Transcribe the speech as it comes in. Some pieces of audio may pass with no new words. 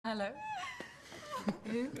Hello?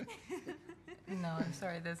 Who? No, I'm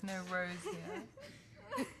sorry, there's no Rose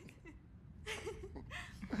here.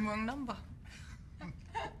 Wrong number.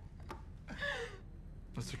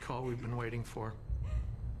 That's the call we've been waiting for.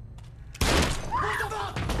 What the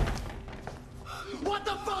fuck? What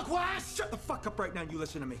the fuck, Wes? Shut the fuck up right now and you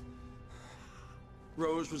listen to me.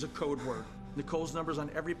 Rose was a code word. Nicole's number's on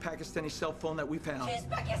every Pakistani cell phone that we found. She's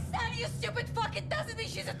Pakistani, you stupid fuck! It doesn't mean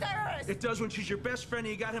she's a terrorist! It does when she's your best friend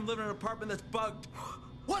and you got him living in an apartment that's bugged.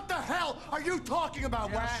 What the hell are you talking about,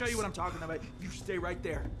 Yeah, Wax? I'll show you what I'm talking about. You stay right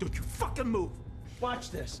there. Don't you fucking move.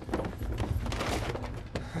 Watch this.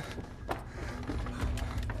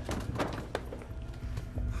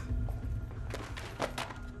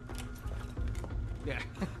 Yeah.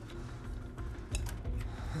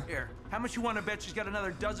 Here, how much you want to bet she's got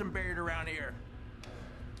another dozen buried around here?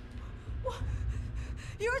 What?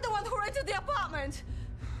 You're the one who rented the apartment!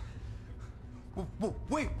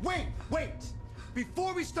 Wait!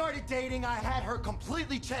 Before we started dating, I had her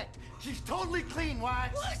completely checked. She's totally clean,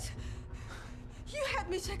 Wax. What? You had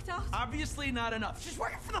me checked out? Obviously not enough. She's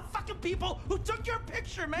working for the fucking people who took your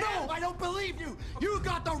picture, man! No, I don't believe you! You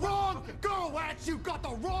got the wrong girl, Wax! You got the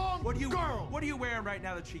wrong girl! What are you wearing right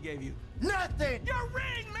now that she gave you? Nothing! Your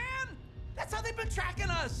ring, man! That's how they've been tracking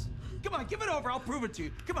us! Come on, give it over, I'll prove it to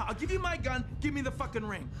you. Come on, I'll give you my gun, give me the fucking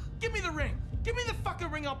ring. Give me the ring! Give me the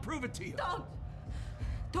fucking ring, I'll prove it to you.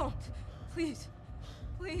 Don't! Please.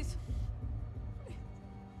 Please.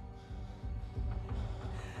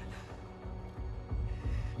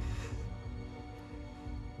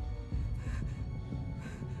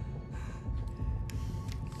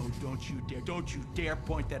 Oh, don't you dare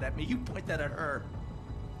point that at me. You point that at her.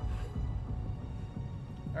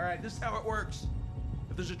 All right, this is how it works.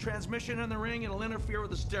 If there's a transmission in the ring, it'll interfere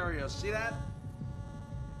with the stereo. See that?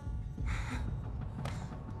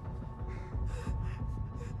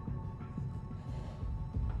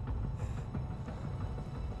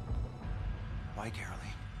 Why, Caroline?